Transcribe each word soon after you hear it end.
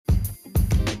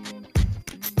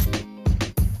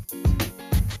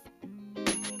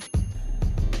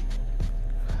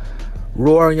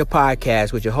Roar on Your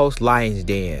Podcast with your host, Lions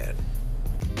Den.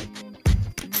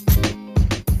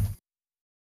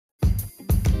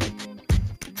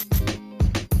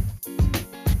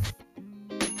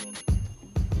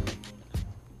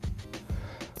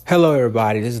 Hello,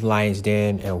 everybody. This is Lions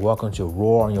Den, and welcome to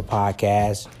Roar on Your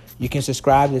Podcast. You can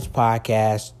subscribe to this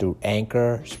podcast through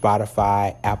Anchor,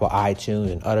 Spotify, Apple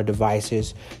iTunes, and other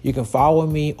devices. You can follow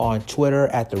me on Twitter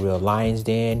at The Real Lions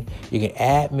Den. You can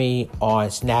add me on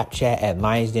Snapchat at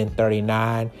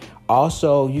LionsDen39.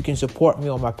 Also, you can support me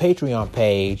on my Patreon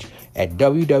page at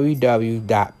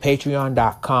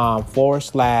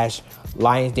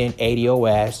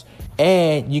www.patreon.com/LionsDen80OS.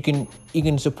 And you can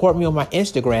support me on my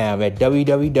Instagram at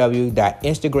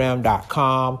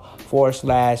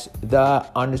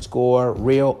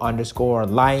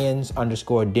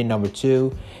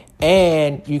www.instagram.com/the_real_lions_den2.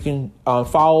 And you can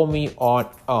follow me on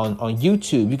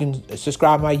YouTube. You can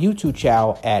subscribe to my YouTube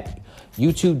channel at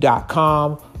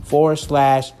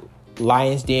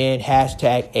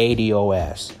youtube.com/LionsDen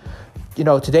 #ADOS. You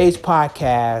know, today's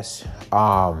podcast,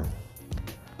 I'm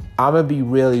going to be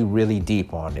really, really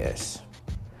deep on this.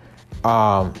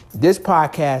 This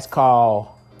podcast called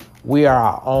We Are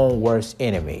Our Own Worst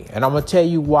Enemy. And I'm going to tell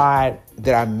you why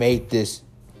that I made this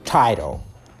title.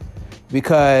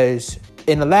 Because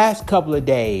in the last couple of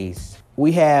days,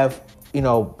 we have,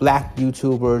 black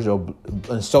YouTubers or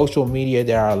on social media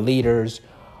that are leaders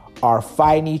are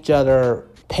fighting each other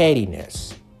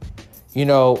pettiness.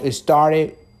 It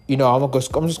started, I'm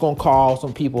just going to call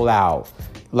some people out.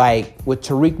 Like with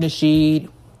Tariq Nasheed,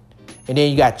 and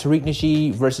then you got Tariq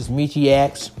Nasheed versus Michi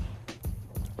X.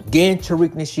 Again,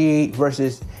 Tariq Nasheed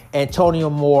versus Antonio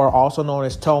Moore, also known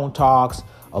as Tone Talks,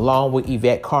 along with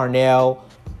Yvette Carnell,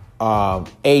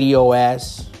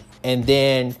 ADOS. And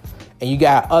you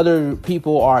got other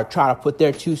people are trying to put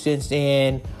their 2 cents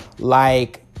in,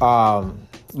 like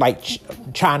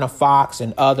China Fox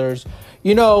and others.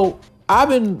 I've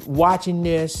been watching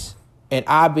this, and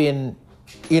I've been,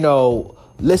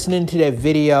 listening to their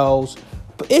videos.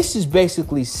 But it's just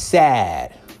basically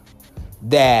sad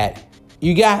that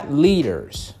you got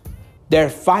leaders that are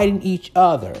fighting each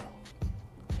other.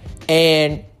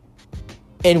 And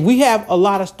we have a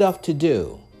lot of stuff to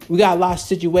do. We got a lot of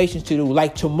situations to do.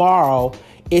 Like tomorrow,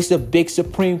 it's a big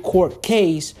Supreme Court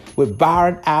case with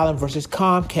Byron Allen versus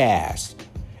Comcast.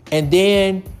 And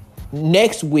then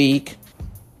next week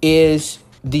is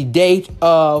the date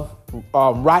of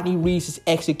Rodney Reed's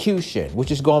execution,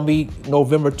 which is going to be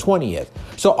November 20th.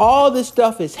 So all this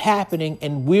stuff is happening,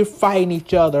 and we're fighting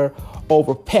each other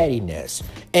over pettiness.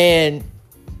 And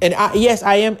yes,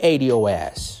 I am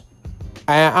ADOS.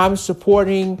 I'm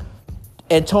supporting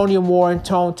Antonio Moore and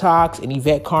Tone Talks and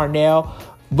Yvette Carnell.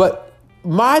 But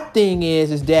my thing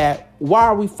is that why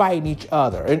are we fighting each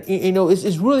other? And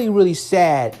it's really, really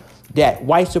sad that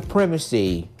white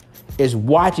supremacy is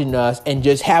watching us and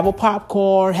just have a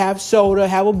popcorn, have soda,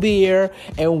 have a beer,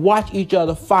 and watch each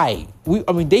other fight.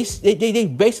 They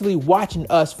basically watching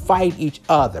us fight each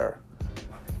other,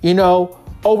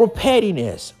 over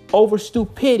pettiness, over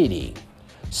stupidity.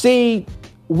 See,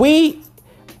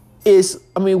 it's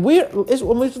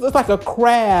like a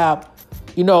crab,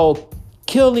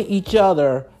 killing each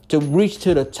other to reach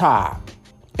to the top.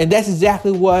 And that's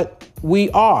exactly what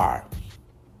we are.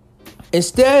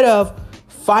 Instead of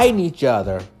fighting each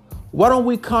other, why don't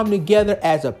we come together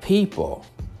as a people?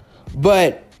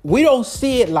 But we don't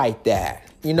see it like that.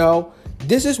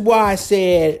 This is why I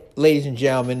said, ladies and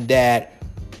gentlemen, that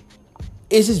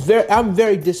I'm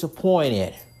very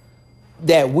disappointed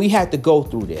that we had to go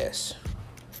through this.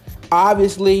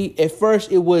 Obviously, at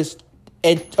first it was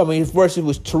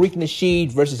Tariq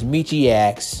Nasheed versus Michi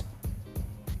X,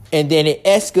 and then it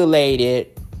escalated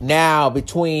now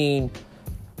between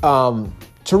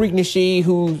Tariq Nasheed,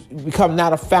 who's become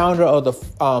now the founder of the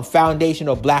Foundation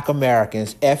of Black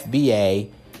Americans,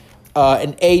 FBA,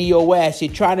 and ADOS. They're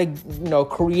trying to,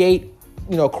 create,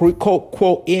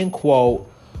 quote, end quote,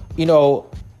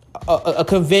 a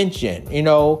convention,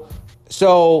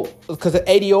 So, because the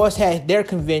ADOS had their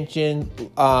convention,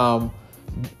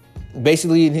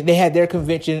 basically they had their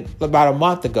convention about a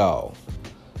month ago.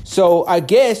 So I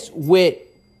guess with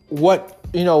what,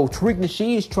 Tariq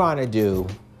Nasheed is trying to do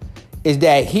is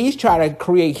that he's trying to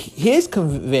create his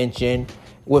convention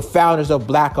with founders of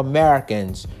Black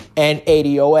Americans and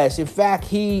ADOS. In fact,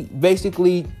 he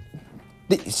basically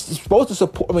is supposed to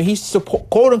support,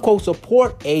 quote unquote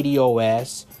support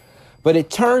ADOS, but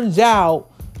it turns out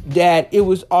that it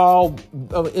was all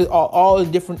the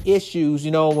different issues.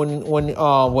 When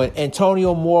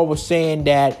Antonio Moore was saying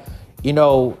that,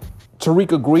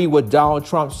 Tariq agreed with Donald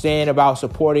Trump saying about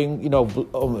supporting,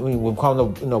 when it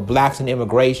comes to, blacks and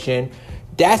immigration.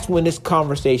 That's when this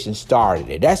conversation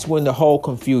started. That's when the whole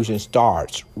confusion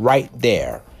starts, right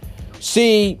there.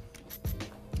 See,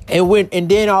 and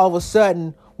then all of a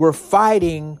sudden we're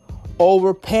fighting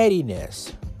over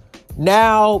pettiness.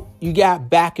 Now you got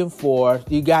back and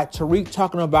forth. You got Tariq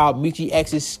talking about Michi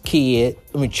X's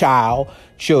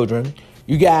children.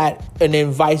 You got, and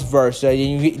then vice versa.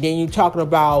 Then you talking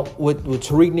about with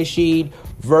Tariq Nasheed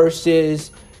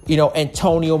versus,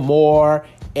 Antonio Moore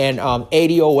and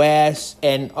ADOS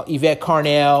and Yvette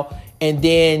Carnell. And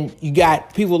then you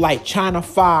got people like China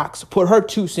Fox put her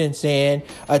 2 cents in,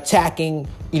 attacking,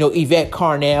 Yvette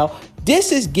Carnell.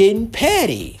 This is getting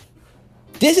petty.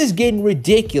 This is getting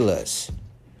ridiculous.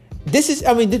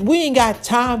 We ain't got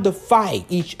time to fight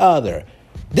each other.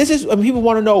 People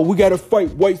want to know, we got to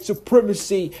fight white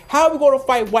supremacy. How are we going to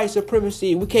fight white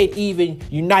supremacy? We can't even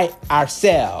unite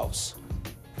ourselves.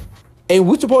 And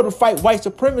we're supposed to fight white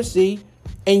supremacy,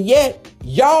 and yet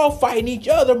y'all fighting each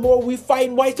other more than we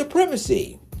fighting white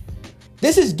supremacy.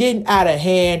 This is getting out of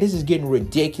hand. This is getting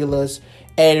ridiculous.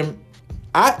 And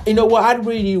at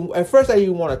first I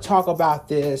didn't want to talk about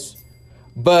this,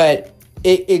 but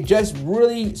it just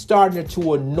really starting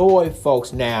to annoy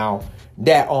folks now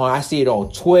that I see it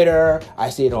on Twitter,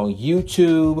 I see it on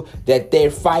YouTube, that they're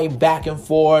fighting back and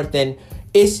forth, and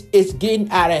it's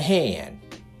getting out of hand.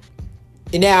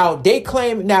 And now they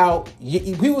claim,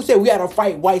 people say we got to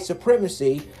fight white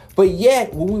supremacy, but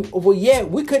yet we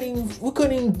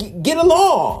couldn't even get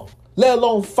along, let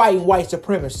alone fighting white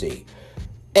supremacy.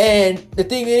 And the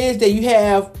thing is that you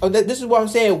have, this is what I'm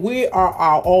saying, we are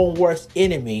our own worst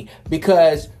enemy,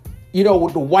 because,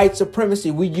 with the white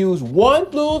supremacy, we use one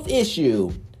little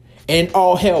issue and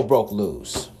all hell broke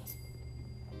loose.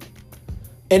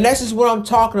 And that's just what I'm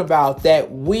talking about, that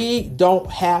we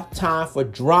don't have time for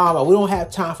drama. We don't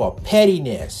have time for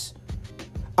pettiness.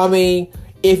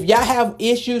 If y'all have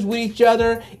issues with each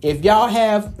other, if y'all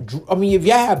have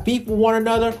beef with one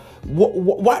another,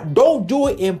 don't do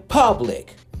it in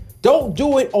public. Don't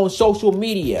do it on social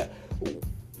media.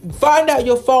 Find out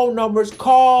your phone numbers,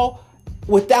 call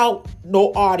without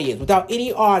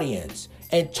any audience,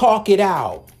 and talk it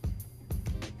out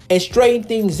and straighten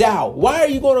things out. Why are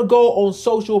you going to go on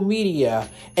social media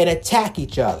and attack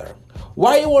each other?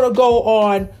 Why do you want to go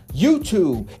on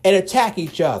YouTube and attack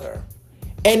each other?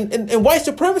 And white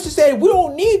supremacists say we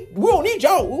don't need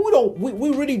y'all. We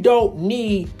really don't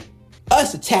need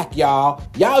us attack y'all.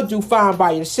 Y'all do fine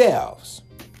by yourselves.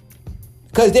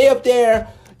 Because they up there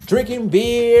drinking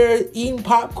beer, eating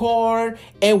popcorn,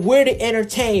 and we're the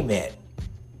entertainment.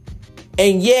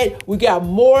 And yet we got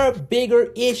more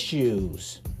bigger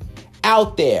issues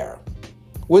out there.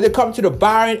 When it comes to the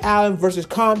Byron Allen versus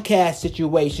Comcast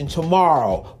situation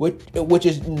tomorrow, which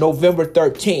is November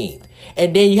 13th.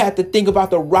 And then you have to think about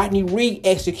the Rodney Reed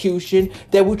execution,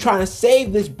 that we're trying to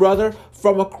save this brother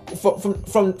from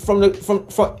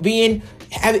being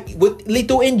with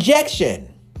lethal injection.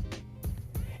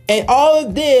 And all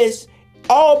of this,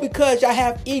 all because y'all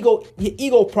have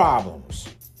ego problems.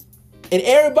 And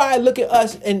everybody look at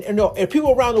us, and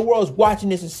people around the world is watching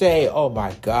this and say, "Oh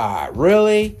my God,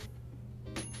 really?"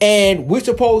 And we're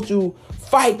supposed to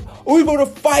fight. We're going to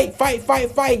fight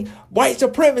white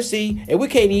supremacy, and we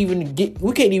can't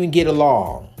even get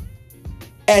along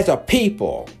as a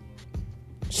people.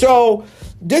 So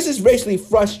this is basically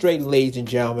frustrating, ladies and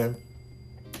gentlemen.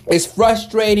 It's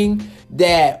frustrating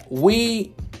that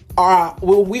we are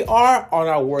on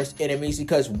our worst enemies,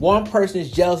 because one person is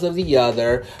jealous of the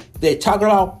other. They're talking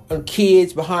about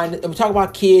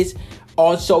kids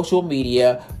on social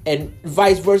media and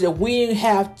vice versa. We didn't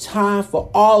have time for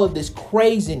all of this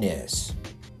craziness.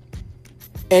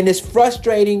 And it's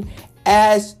frustrating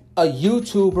as a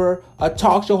YouTuber, a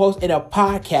talk show host, and a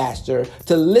podcaster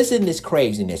to listen to this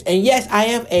craziness. And yes, I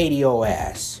am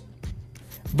ADOS.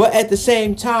 But at the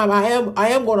same time, I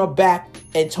am going to back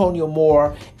Antonio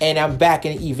Moore, and I'm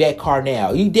backing Yvette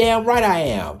Carnell. You damn right I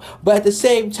am. But at the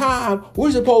same time,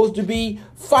 we're supposed to be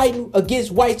fighting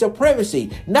against white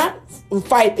supremacy, not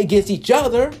fight against each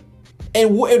other.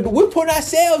 And we're putting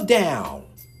ourselves down.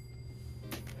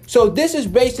 So this is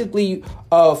basically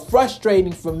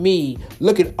frustrating for me.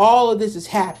 Look at all of this is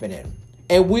happening.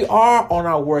 And we are on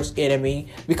our worst enemy,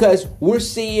 because we're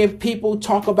seeing people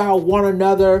talk about one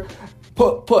another,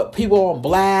 put people on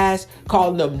blast,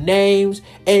 calling them names,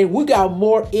 and we got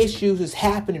more issues that's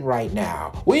happening right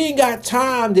now. We ain't got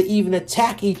time to even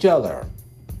attack each other.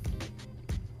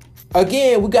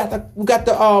 Again, we got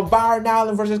the Byron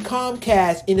Allen versus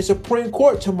Comcast in the Supreme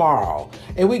Court tomorrow,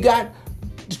 and we got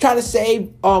to try to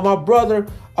save my brother.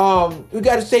 We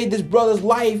got to save this brother's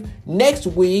life next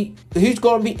week. He's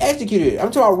going to be executed. I'm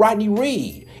talking about Rodney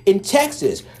Reed. in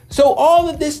Texas. So all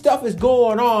of this stuff is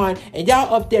going on, and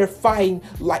y'all up there fighting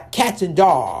like cats and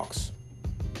dogs.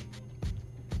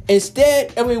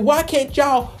 Instead, why can't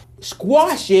y'all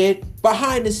squash it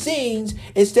behind the scenes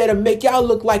instead of make y'all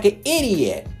look like an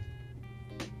idiot?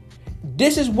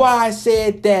 This is why I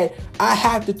said that I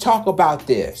have to talk about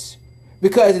this.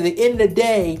 Because at the end of the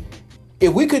day,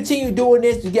 if we continue doing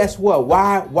this, guess what?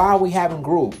 Why are we having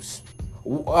groups?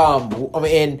 All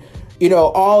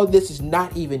of this is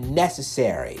not even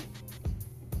necessary.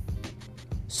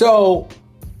 So,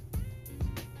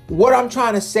 what I'm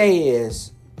trying to say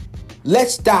is,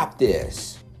 let's stop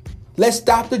this. Let's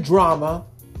stop the drama.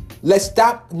 Let's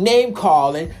stop name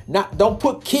calling. Don't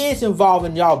put kids involved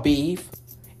in y'all beef.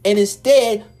 And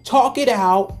instead, talk it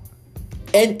out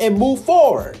and move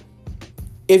forward.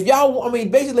 If y'all,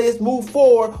 basically, let's move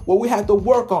forward what we have to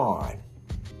work on.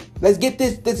 Let's get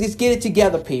it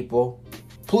together, people.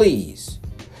 Please.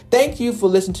 Thank you for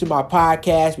listening to my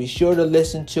podcast. Be sure to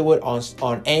listen to it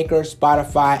on Anchor,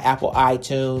 Spotify, Apple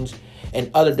iTunes, and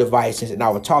other devices. And I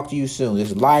will talk to you soon.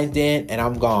 This is Lions Den, and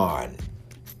I'm gone.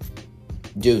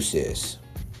 Deuces.